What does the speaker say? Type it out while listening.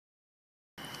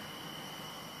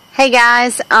Hey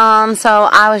guys, so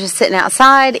I was just sitting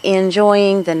outside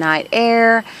enjoying the night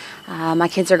air. My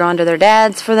kids are gone to their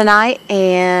dad's for the night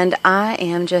and I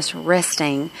am just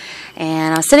resting.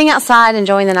 And I was sitting outside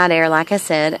enjoying the night air, like I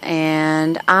said,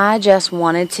 and I just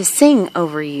wanted to sing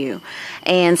over you.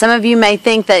 And some of you may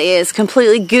think that it's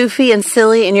completely goofy and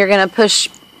silly and you're going to push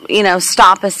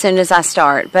stop as soon as I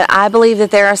start. But I believe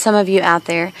that there are some of you out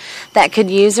there that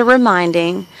could use a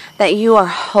reminding that you are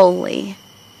holy.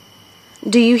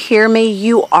 Do you hear me?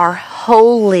 You are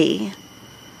holy.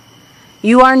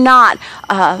 You are not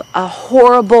a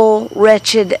horrible,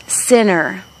 wretched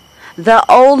sinner. The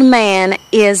old man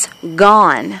is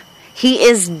gone. He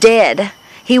is dead.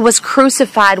 He was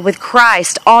crucified with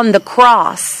Christ on the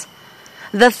cross.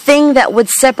 The thing that would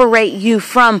separate you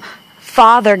from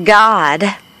Father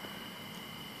God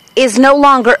is no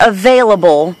longer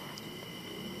available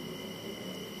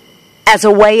as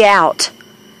a way out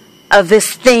of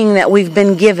this thing that we've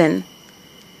been given.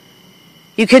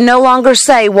 You can no longer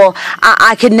say, well,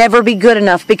 I could never be good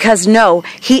enough, because no,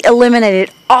 He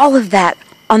eliminated all of that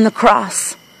on the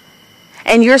cross.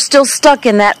 And you're still stuck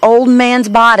in that old man's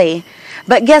body.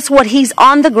 But guess what? He's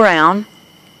on the ground,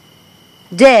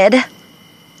 dead,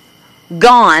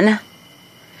 gone,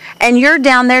 and you're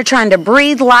down there trying to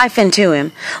breathe life into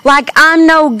him. Like, I'm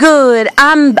no good.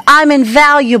 I'm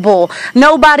invaluable.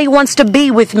 Nobody wants to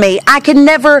be with me. I can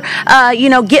never,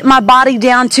 get my body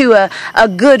down to a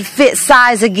good fit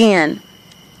size again.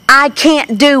 I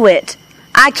can't do it.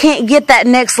 I can't get that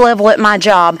next level at my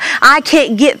job. I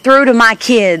can't get through to my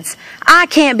kids. I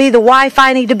can't be the wife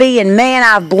I need to be, and man,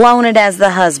 I've blown it as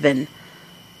the husband.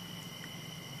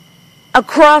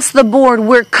 Across the board,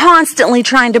 we're constantly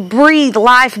trying to breathe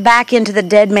life back into the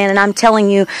dead man. And I'm telling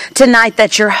you tonight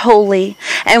that you're holy.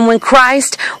 And when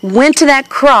Christ went to that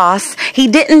cross, He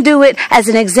didn't do it as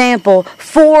an example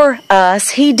for us.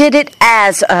 He did it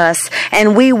as us.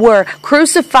 And we were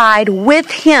crucified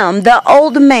with Him, the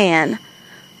old man,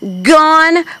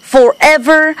 gone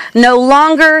forever, no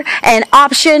longer an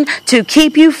option to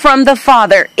keep you from the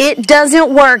Father. It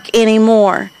doesn't work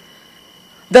anymore.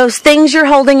 Those things you're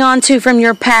holding on to from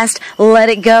your past, let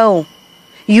it go.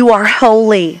 You are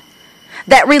holy.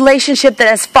 That relationship that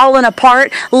has fallen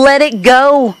apart, let it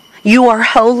go. You are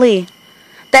holy.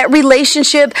 That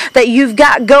relationship that you've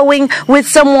got going with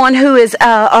someone who is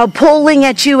pulling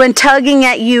at you and tugging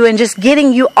at you and just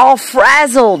getting you all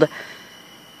frazzled.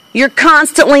 You're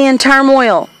constantly in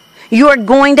turmoil. You are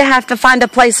going to have to find a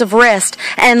place of rest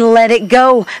and let it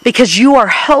go, because you are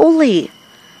holy.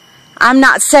 I'm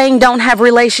not saying don't have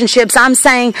relationships. I'm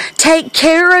saying take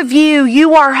care of you.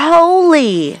 You are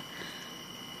holy.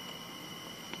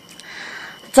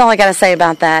 That's all I got to say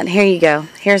about that. Here you go.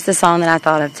 Here's the song that I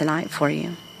thought of tonight for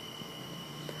you.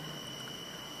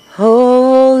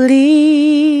 Holy,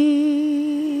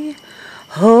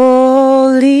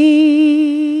 holy,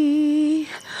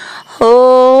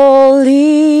 holy,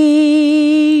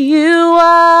 you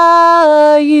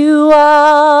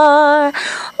are,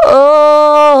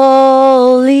 holy,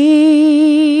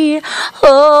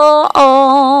 holy,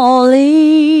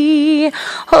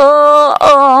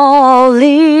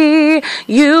 holy,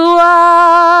 you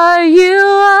are,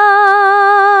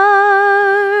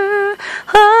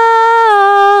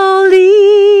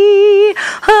 holy,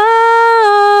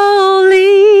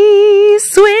 holy,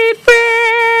 sweet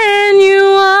friend, you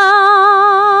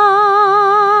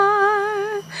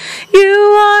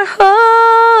are holy.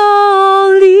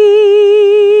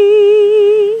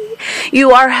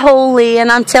 You are holy,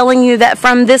 and I'm telling you that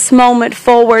from this moment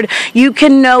forward, you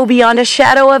can know beyond a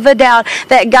shadow of a doubt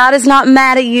that God is not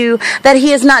mad at you, that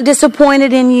He is not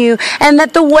disappointed in you, and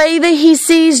that the way that He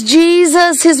sees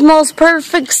Jesus, His most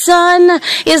perfect Son,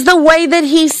 is the way that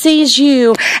He sees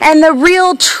you. And the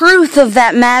real truth of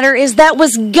that matter is that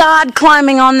was God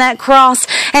climbing on that cross,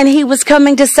 and He was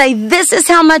coming to say, this is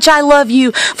how much I love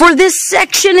you for this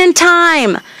section in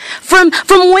time. From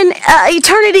when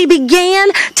eternity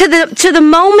began to the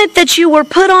moment that you were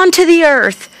put onto the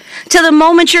earth, to the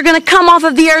moment you're going to come off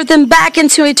of the earth and back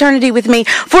into eternity with me.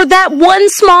 For that one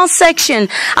small section,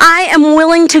 I am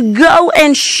willing to go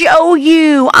and show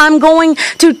you. I'm going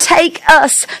to take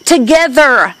us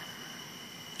together.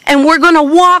 And we're going to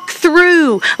walk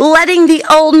through letting the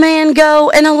old man go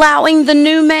and allowing the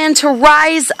new man to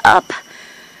rise up.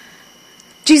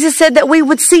 Jesus said that we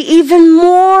would see even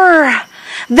more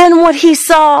than what He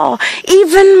saw,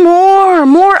 even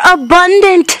more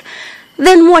abundant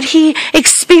than what He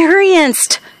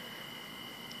experienced.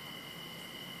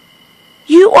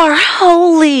 You are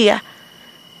holy.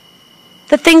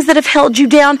 The things that have held you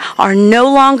down are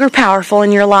no longer powerful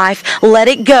in your life. Let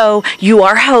it go. You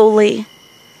are holy.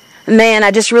 man,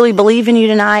 I just really believe in you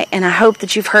tonight, and I hope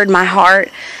that you've heard my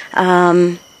heart.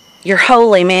 You're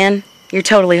holy, man. You're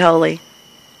totally holy.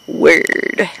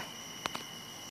 Word.